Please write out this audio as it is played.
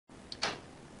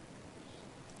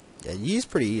Yeah, he's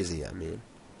pretty easy, I mean.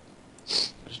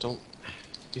 I just don't...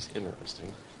 He's interesting.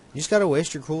 You just gotta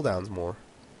waste your cooldowns more.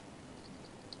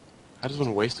 I just want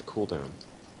to waste a cooldown.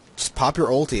 Just pop your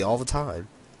ulti all the time.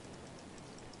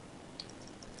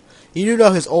 You do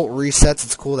know his ult resets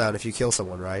its cooldown if you kill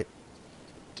someone, right?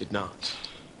 Did not.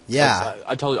 Yeah.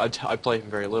 I tell you, I play him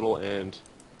very little, and...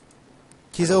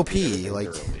 He's OP,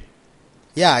 like... Thoroughly.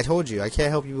 Yeah, I told you, I can't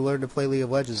help you learn to play League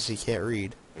of Legends if you can't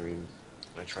read. I mean,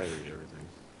 I try to read everything.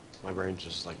 My brain's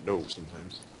just like, no,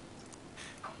 sometimes.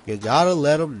 You gotta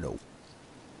let them know.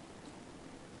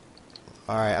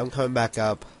 Alright, I'm coming back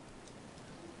up.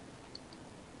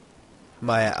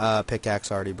 My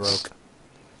pickaxe already broke.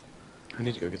 I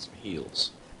need to go get some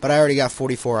heals. But I already got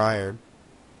 44 iron.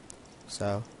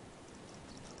 So.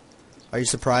 Are you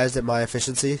surprised at my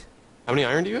efficiency? How many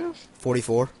iron do you have?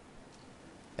 44.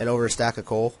 And over a stack of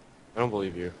coal. I don't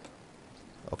believe you.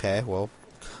 Okay, well.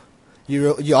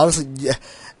 You honestly...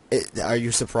 Are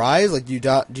you surprised? Like, do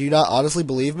you not honestly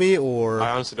believe me, or...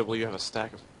 I honestly don't believe you have a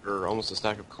stack of... Or almost a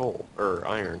stack of coal. Or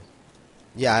iron.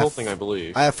 Yeah, The whole thing I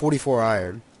believe. I have 44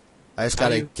 iron. I just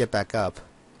gotta get back up.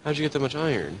 How'd you get that much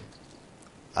iron?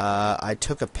 I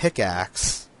took a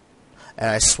pickaxe, and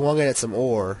I swung it at some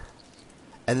ore,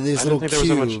 and then these little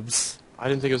cubes... I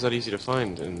didn't think it was that easy to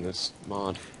find in this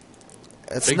mod.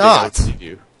 It's not.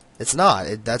 You. It's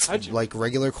not. That's like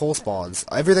regular coal spawns.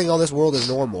 Everything on this world is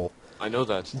normal. I know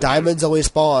that. Diamonds only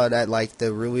spawn at like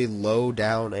the really low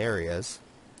down areas.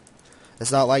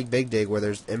 It's not like Big Dig where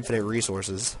there's infinite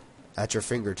resources at your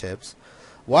fingertips.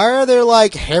 Why are there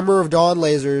like Hammer of Dawn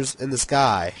lasers in the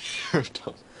sky?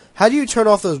 How do you turn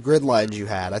off those grid lines you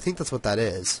had? I think that's what that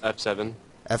is. F7.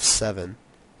 F7.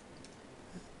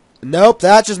 Nope,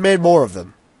 that just made more of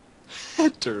them.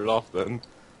 Turn it off then.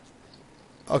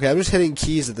 Okay, I'm just hitting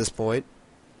keys at this point.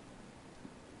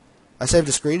 I saved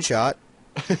a screenshot.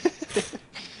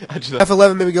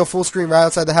 F11 made me go full screen right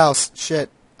outside the house.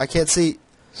 Shit, I can't see.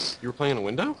 You were playing in a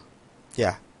window?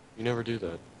 Yeah. You never do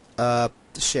that.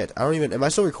 Shit, I don't even... Am I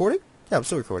still recording? Yeah, I'm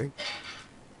still recording.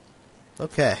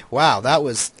 Okay, wow, that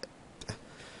was...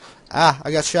 Ah,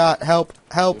 I got shot. Help,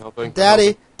 help.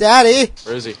 Daddy, Daddy!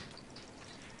 Where is he?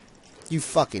 You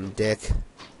fucking dick.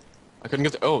 I couldn't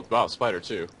get the... Oh, wow, spider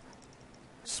too.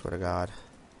 Swear to God.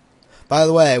 By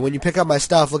the way, when you pick up my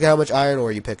stuff, look at how much iron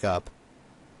ore you pick up.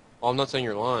 Well, I'm not saying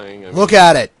you're lying. I mean, look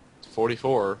at it!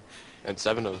 44 and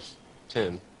 7 of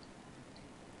 10.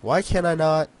 Why can't I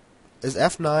not... Is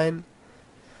F9...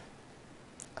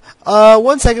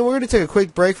 1 second, we're going to take a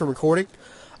quick break from recording.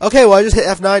 Okay, well, I just hit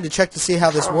F9 to check to see how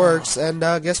this works, and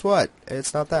guess what?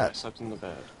 It's not that. I slept in the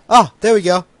bed. Oh, there we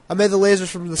go. I made the lasers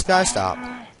from the sky stop.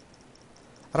 I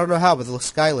don't know how, but the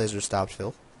sky laser stopped,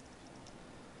 Phil.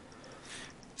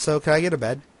 So, can I get a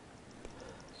bed?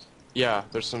 Yeah,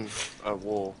 there's some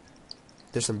wool.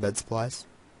 There's some bed supplies.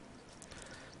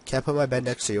 Can I put my bed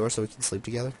next to yours so we can sleep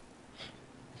together?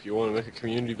 If you want to make a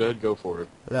community bed, go for it.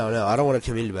 No, I don't want a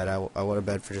community bed. I want a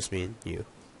bed for just me and you.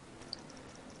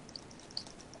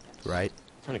 Right?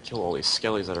 I'm trying to kill all these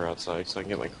skellies that are outside so I can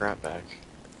get my crap back.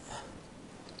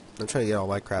 I'm trying to get all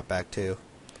my crap back, too.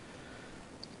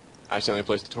 I accidentally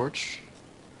placed the torch.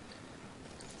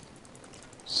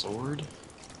 Sword.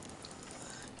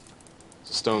 It's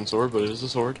a stone sword, but it is a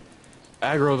sword.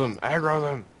 Aggro them! Aggro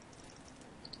them!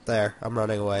 There, I'm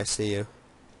running away. See you.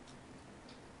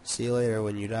 See you later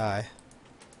when you die.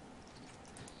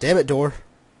 Damn it, door.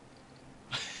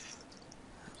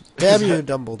 Damn you,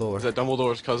 Dumbledore. Is that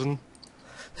Dumbledore's cousin?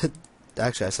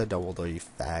 Actually, I said Dumbledore, you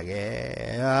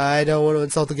faggot. I don't want to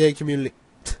insult the gay community.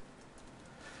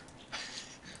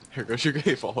 Here goes your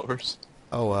gay followers.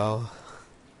 Oh well.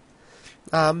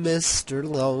 I'm Mr.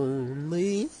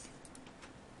 Lonely.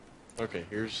 Okay,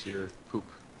 here's your poop.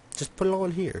 Just put it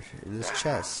on here, in this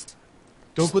chest.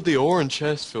 Don't put the ore in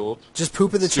chest, Philip. Just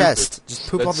poop in the chest. Just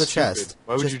poop on the chest.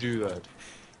 Why would you do that?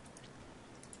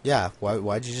 Yeah,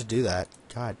 why'd you just do that?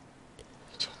 God.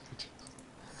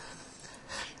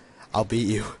 I'll beat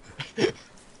you.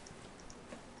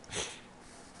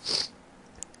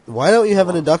 Why don't you have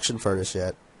an induction furnace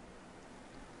yet?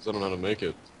 Because I don't know how to make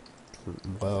it.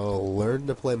 Well, learn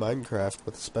to play Minecraft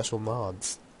with special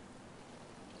mods.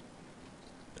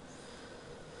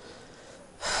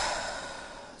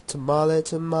 Tamale,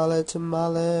 tamale,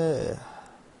 tamale.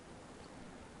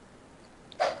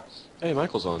 Hey,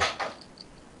 Michael's on.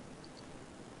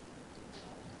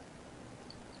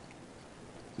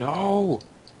 No!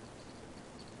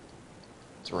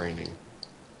 It's raining.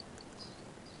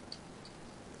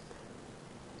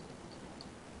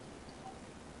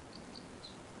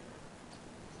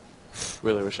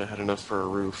 Really wish I had enough for a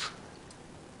roof.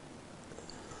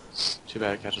 Too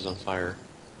bad it catches on fire.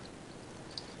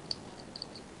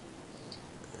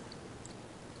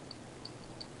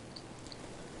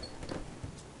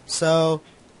 So,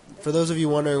 for those of you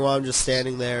wondering why I'm just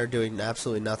standing there doing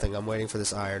absolutely nothing, I'm waiting for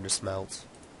this iron to smelt.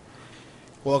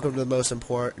 Welcome to the most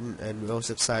important and most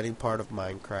exciting part of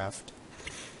Minecraft.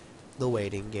 The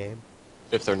waiting game.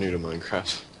 If they're new to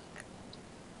Minecraft.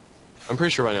 I'm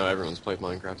pretty sure by now everyone's played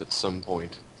Minecraft at some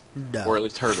point. No. Or at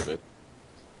least heard of it.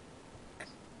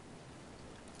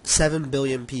 7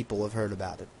 billion people have heard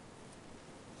about it.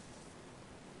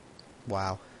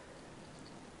 Wow.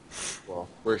 Well,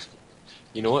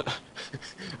 you know what?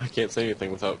 I can't say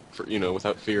anything without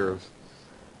fear of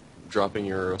dropping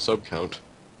your sub count.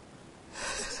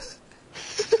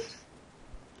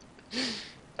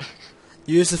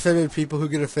 You just offended people who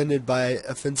get offended by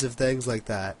offensive things like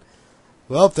that.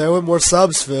 Well, there went more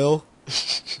subs, Phil.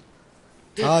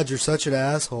 God, you're such an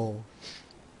asshole.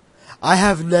 I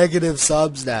have negative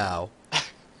subs now.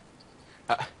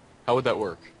 How would that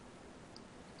work?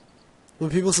 When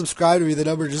people subscribe to me, the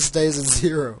number just stays at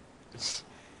 0.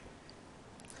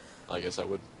 I guess that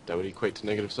would equate to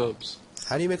negative subs.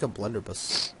 How do you make a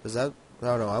blunderbuss? Is that... I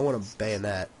don't know, I want a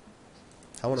bayonet.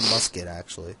 I want a musket,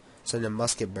 actually. So in a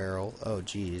musket barrel. Oh,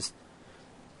 jeez.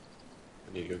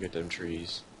 I need to go get them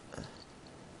trees.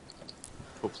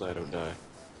 Hopefully I don't die.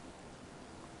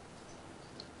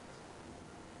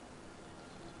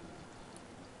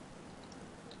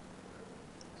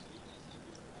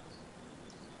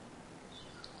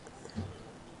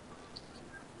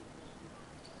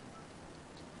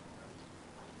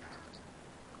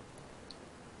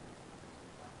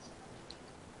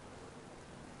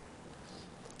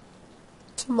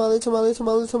 Tamale, tamale,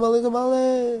 tamale, tamale,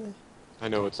 tamale. I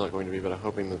know it's not going to be, but I'm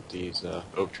hoping that these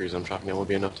oak trees I'm chopping down will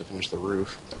be enough to finish the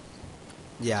roof.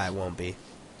 Yeah, it won't be.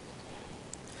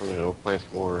 I'm going to plant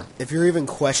more. If you're even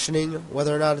questioning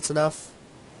whether or not it's enough,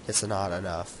 it's not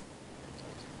enough.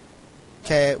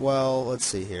 Okay, well, let's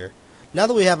see here. Now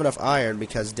that we have enough iron,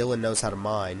 because Dylan knows how to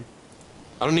mine.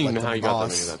 I don't even Like know how the you got that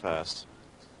boss. many that fast.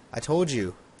 I told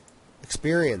you.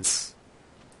 Experience.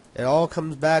 It all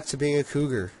comes back to being a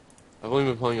cougar. I've only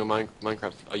been playing on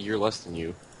Minecraft a year less than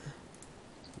you.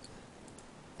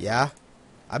 Yeah?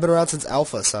 I've been around since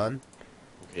alpha, son.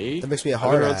 Okay. That makes me a I've been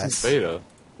hard around ass. since beta.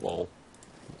 Lol.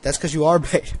 That's because you are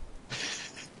beta.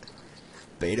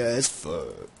 Beta as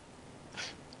fuck.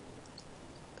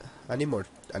 I need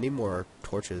more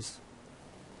torches.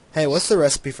 Hey, what's the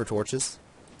recipe for torches?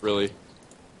 Really?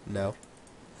 No.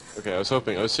 Okay, I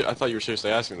thought you were seriously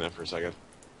asking that for a second.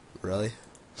 Really?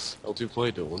 L2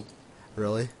 play, Dylan.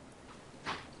 Really?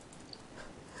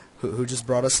 Who just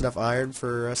brought us enough iron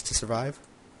for us to survive?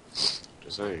 Just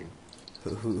saying.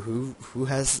 Who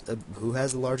has the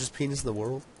largest penis in the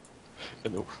world?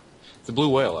 And the blue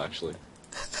whale, actually.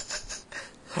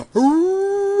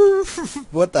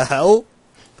 What the hell?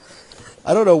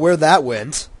 I don't know where that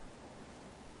went.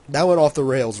 That went off the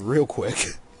rails real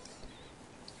quick.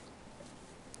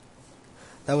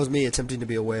 That was me attempting to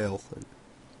be a whale.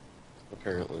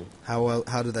 Apparently. How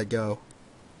did that go?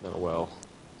 Not well.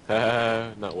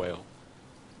 Not whale.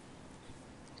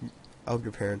 I hope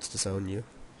your parents disown you.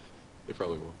 They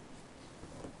probably will.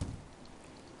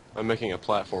 I'm making a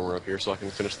platformer up here so I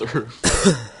can finish the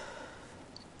roof.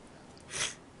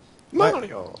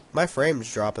 Mario! My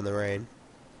frames drop in the rain.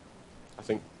 I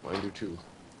think mine do too.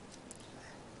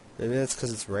 Maybe that's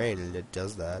because it's rain and it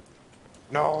does that.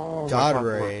 No! God,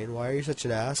 rain, why are you such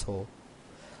an asshole?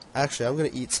 Actually, I'm gonna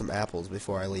eat some apples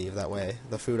before I leave. That way,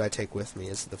 the food I take with me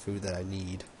is the food that I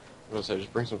need. I was gonna say,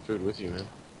 just bring some food with you, man.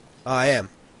 Oh, I am.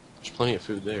 There's plenty of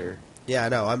food there. Yeah, I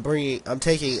know. I'm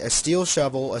taking a steel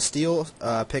shovel, a steel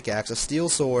pickaxe, a steel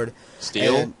sword,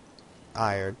 Steel? and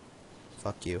iron.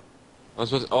 Fuck you. I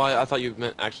thought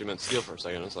you actually meant steel for a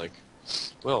second. I was like,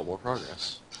 well, more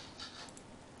progress.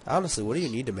 Honestly, what do you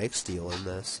need to make steel in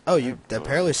this? Oh,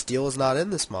 apparently steel is not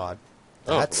in this mod.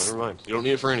 Oh, well, never mind. You don't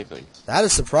need it for anything. That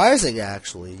is surprising,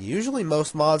 actually. Usually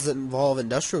most mods that involve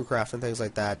industrial craft and things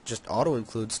like that just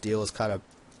auto-include steel as kind of,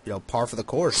 par for the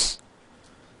course.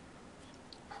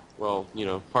 Well,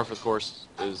 par for the course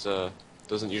is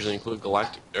doesn't usually include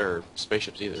galactic or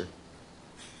spaceships either.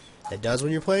 It does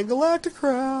when you're playing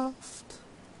Galacticraft.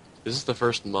 Is this the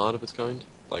first mod of its kind?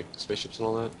 Like spaceships and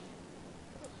all that?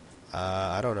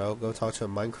 I don't know. Go talk to a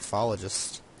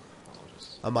Minecraffologist.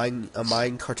 A mine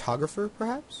cartographer,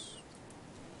 perhaps?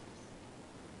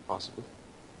 Possibly.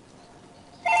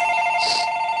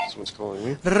 Someone's calling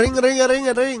me. Ring, ring, a ring,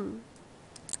 a ring.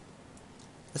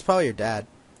 That's probably your dad.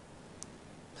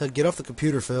 Get off the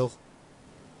computer, Phil.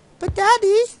 But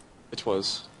Daddy! It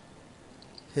was.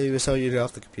 He was telling you to get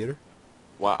off the computer?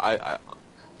 Well,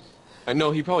 I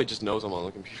know he probably just knows I'm on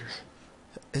the computer.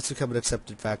 It's become an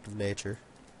accepted fact of nature.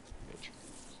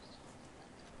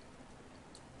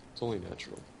 It's only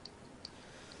natural.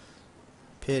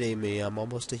 Pity me, I'm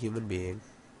almost a human being.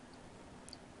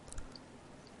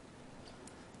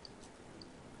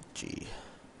 Gee.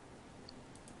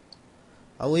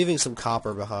 I'm leaving some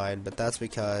copper behind, but that's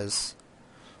because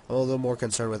I'm a little more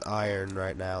concerned with iron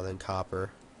right now than copper.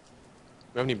 Do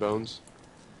you have any bones?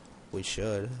 We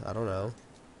should. I don't know.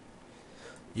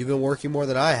 You've been working more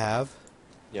than I have.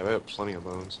 Yeah, I have plenty of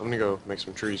bones. I'm gonna go make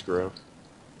some trees grow.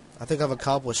 I think I've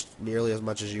accomplished nearly as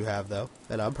much as you have, though,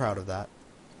 and I'm proud of that.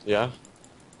 Yeah?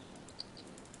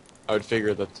 I would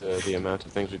figure that the amount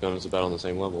of things we've done is about on the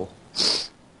same level.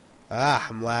 Ah,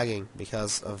 I'm lagging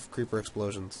because of creeper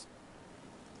explosions.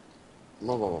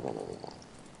 Oh,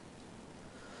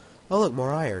 Oh, look,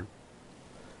 more iron.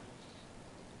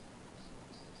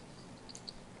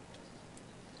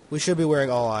 We should be wearing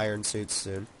all iron suits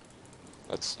soon.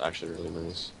 that's actually really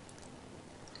nice.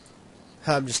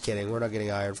 I'm just kidding. We're not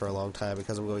getting iron for a long time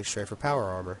because I'm going straight for power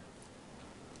armor.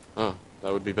 Oh,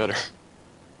 that would be better.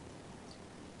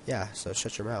 Yeah, so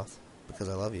shut your mouth because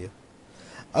I love you.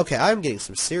 Okay, I'm getting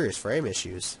some serious frame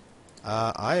issues.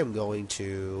 I am going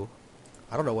to...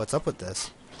 I don't know what's up with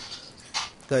this.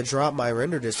 Gonna drop my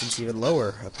render distance even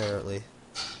lower, apparently.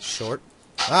 Short.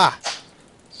 Ah!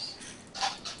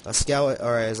 A scout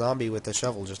or a zombie with a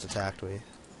shovel just attacked me.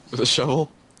 With a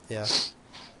shovel? Yeah.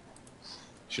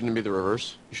 Shouldn't it be the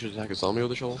reverse? You should attack a zombie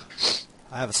with a shovel?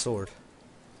 I have a sword.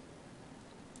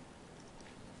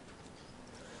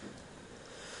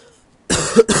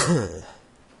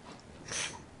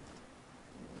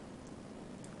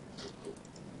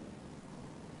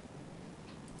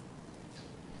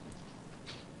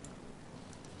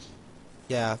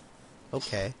 Yeah.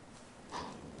 Okay.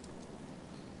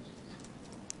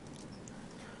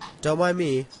 Don't mind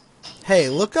me. Hey,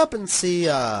 look up and see,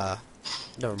 never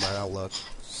mind, I'll look.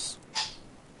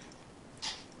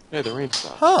 Hey, the rain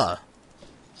stopped. Huh.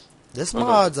 This Okay.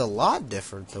 mod's a lot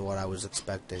different than what I was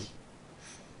expecting.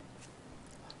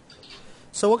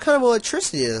 So what kind of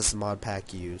electricity does this mod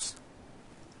pack use?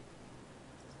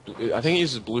 I think it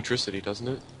uses bluetricity, doesn't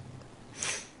it?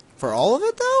 For all of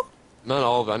it, though? Not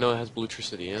all of it. I know it has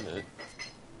bluetricity in it.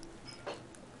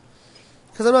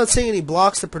 Because I'm not seeing any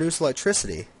blocks that produce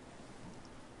electricity.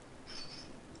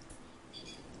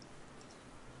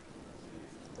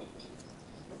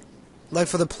 Like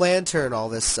for the planter and all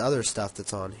this other stuff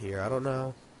that's on here. I don't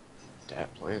know.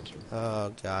 Dat planter.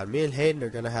 Oh, God. Me and Hayden are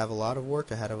going to have a lot of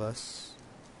work ahead of us.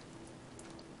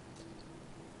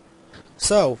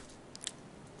 So,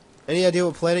 any idea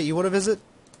what planet you want to visit?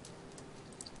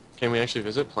 Can we actually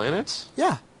visit planets?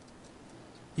 Yeah.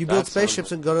 You build That sounds-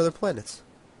 spaceships and go to other planets.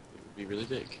 It would be really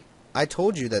big. I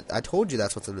told you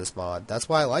that's what's in this mod. That's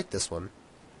why I like this one.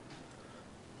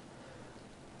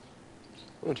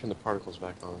 I'm gonna turn the particles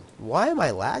back on. Why am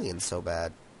I lagging so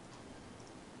bad?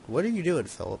 What are you doing,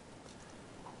 Philip?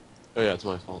 Oh yeah, it's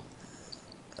my fault.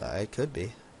 It could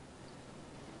be.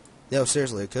 No,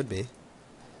 seriously, it could be.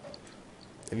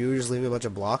 If you were just leaving a bunch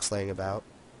of blocks laying about,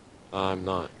 I'm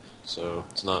not, so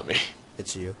it's not me.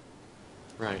 it's you.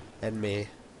 Right. And me.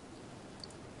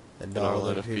 And And our all lot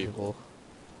other of people.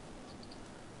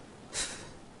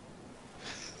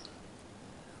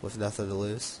 With nothing to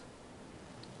lose.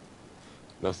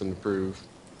 Nothing to prove.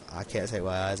 I can't take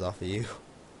my eyes off of you.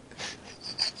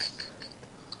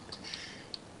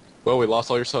 Well, we lost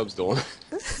all your subs, Dylan.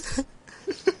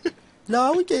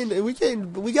 No,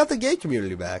 we got the gay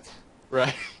community back.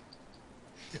 Right.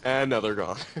 And now they're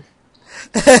gone.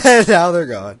 And now they're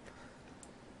gone.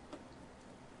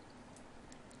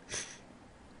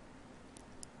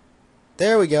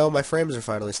 There we go, my frames are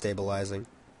finally stabilizing.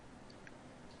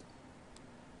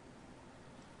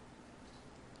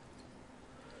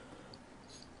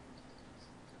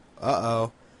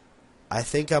 Uh-oh. I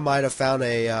think I might have found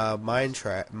a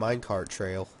minecart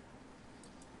trail.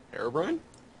 Herobrine?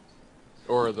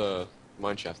 Or the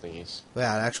mineshaft thingies?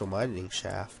 Yeah, an actual mining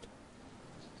shaft.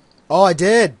 Oh, I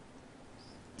did!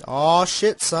 Aw,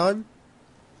 shit, son.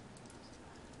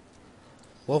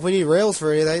 Well, if we need rails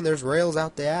for anything, there's rails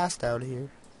out the ass down here.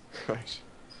 Right.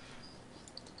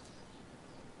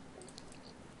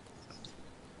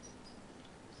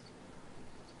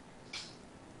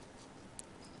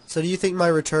 So do you think my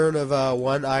return of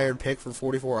 1 iron pick for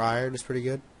 44 iron is pretty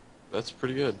good? That's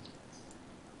pretty good.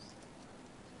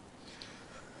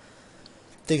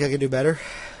 Think I can do better?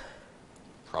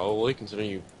 Probably, considering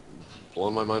you've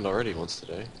blown my mind already once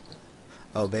today.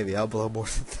 Oh, baby, I'll blow more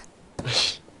than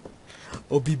that.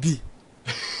 Oh, BB.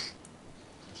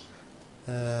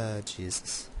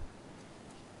 Jesus.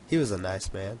 He was a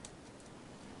nice man.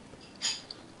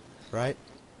 Right?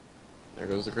 There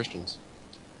goes the Christians.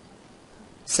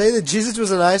 Say that Jesus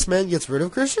was a nice man gets rid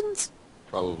of Christians?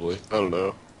 Probably. I don't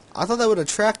know. I thought that would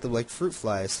attract them like fruit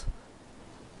flies.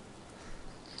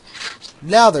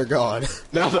 Now they're gone.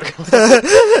 Now they're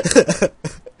gone.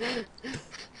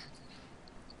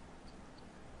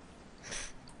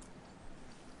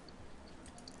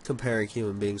 Comparing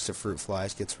human beings to fruit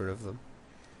flies gets rid of them.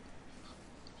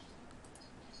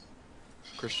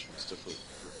 Christians to fruit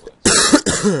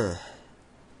flies.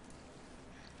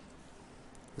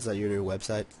 Is that your new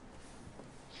website?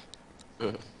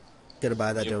 Gonna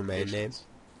buy that domain name?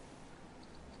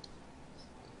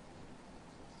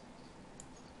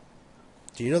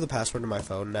 Do you know the password to my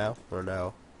phone now, or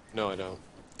no? No, I don't.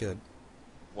 Good.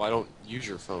 Well, I don't use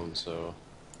your phone, so...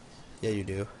 Yeah, you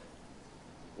do.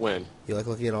 When? You like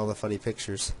looking at all the funny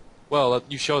pictures. Well,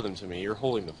 you show them to me. You're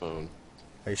holding the phone.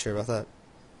 Are you sure about that?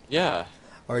 Yeah.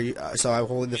 Are you? So I'm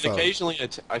holding the phone. Occasionally,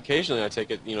 occasionally I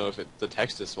take it. You know, if the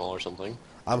text is small or something.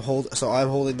 So I'm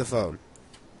holding the phone.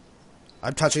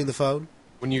 I'm touching the phone.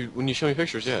 When you show me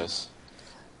pictures, yes.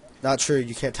 Not true.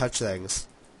 You can't touch things.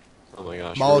 Oh my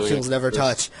gosh. Molecules never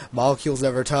touch. Molecules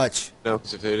never touch. No,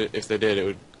 because if they did, it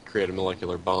would create a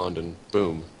molecular bond, and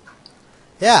boom.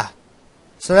 Yeah.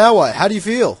 So now what? How do you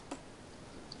feel?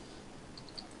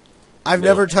 I've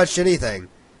never touched anything.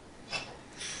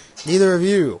 Neither of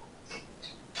you.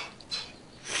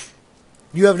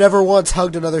 You have never once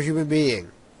hugged another human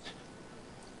being.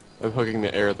 I'm hugging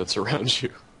the air that's around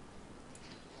you.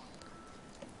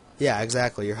 Yeah,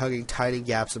 exactly. You're hugging tiny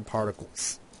gaps and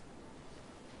particles.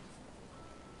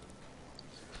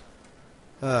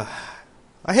 I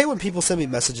hate when people send me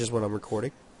messages when I'm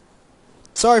recording.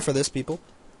 Sorry for this, people.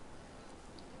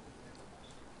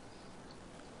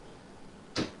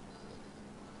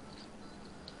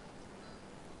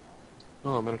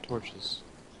 Oh, I'm out of torches.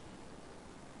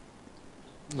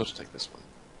 I'll just take this one.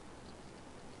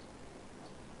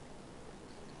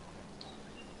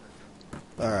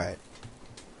 Alright.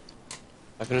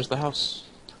 I finished the house.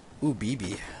 Ooh,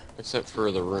 BB. Except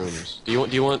for the rooms. Do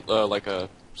you want like a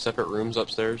separate rooms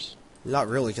upstairs? Not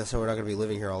really, because we're not going to be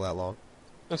living here all that long.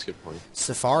 That's a good point.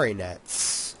 Safari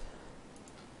nets.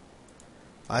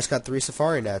 I just got 3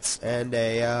 safari nets and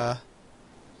a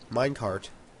minecart.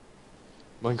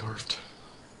 Minecraft.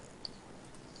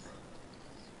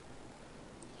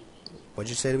 What'd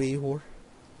you say to me, you whore?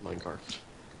 Minecraft.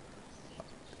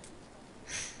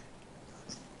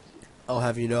 I'll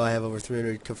have you know I have over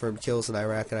 300 confirmed kills in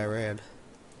Iraq and Iran.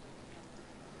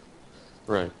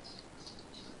 Right.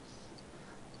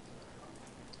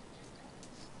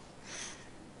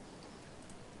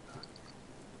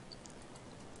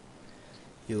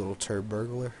 You little turd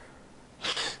burglar.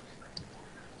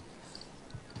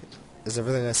 Is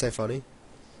everything I say funny?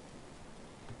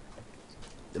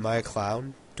 Am I a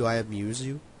clown? Do I amuse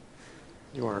you?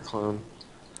 You are a clown.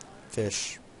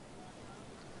 Fish.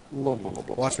 Blah, blah, blah,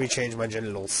 blah. Watch me change my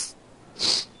genitals.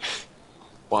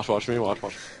 Watch me, watch.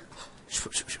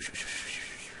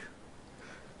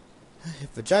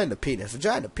 Vagina, penis,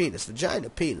 vagina, penis, vagina,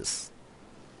 penis.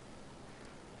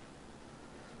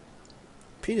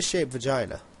 Penis-shaped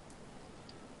vagina.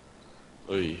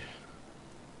 Oy.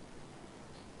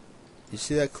 You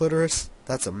see that clitoris?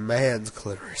 That's a man's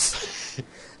clitoris.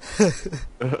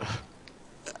 Are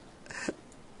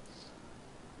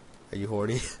you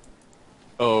horny?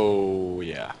 Oh,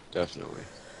 yeah, definitely.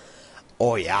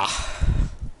 Oh, yeah.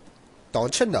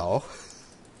 Don't you know?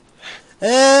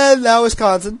 And now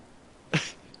Wisconsin.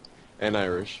 And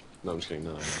Irish. No, I'm just kidding,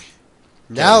 not Irish.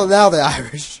 Now the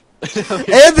Irish.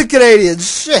 And the Canadians.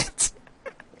 Shit.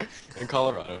 And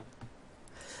Colorado.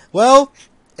 Well,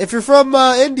 if you're from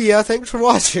India, thanks for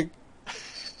watching.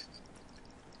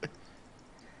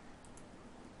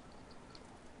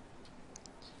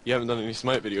 You haven't done any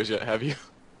Smite videos yet, have you?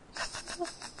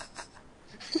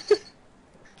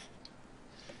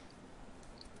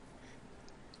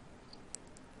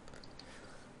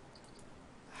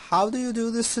 How do you do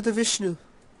this to the Vishnu?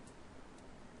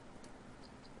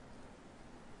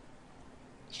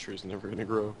 This tree's never gonna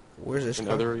grow. Where's this And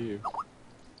from? neither are you.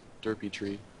 Derpy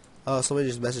tree. Oh, somebody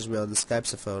just messaged me on the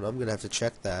Skype phone. I'm gonna have to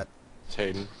check that. It's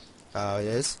Hayden. Oh, it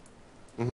is?